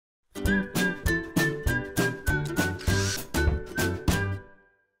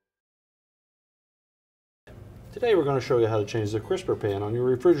Today we're going to show you how to change the crisper pan on your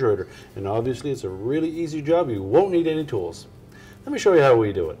refrigerator, and obviously it's a really easy job. You won't need any tools. Let me show you how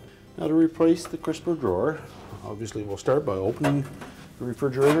we do it. Now, to replace the crisper drawer, obviously we'll start by opening the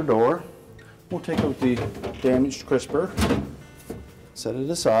refrigerator door. We'll take out the damaged crisper, set it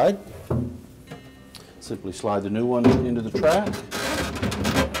aside, simply slide the new one into the track,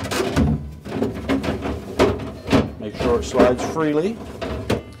 make sure it slides freely.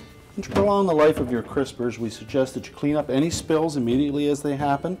 And to prolong the life of your crispers, we suggest that you clean up any spills immediately as they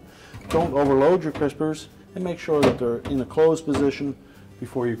happen. Don't overload your crispers, and make sure that they're in a closed position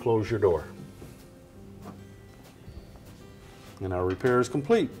before you close your door. And our repair is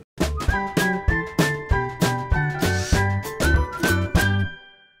complete.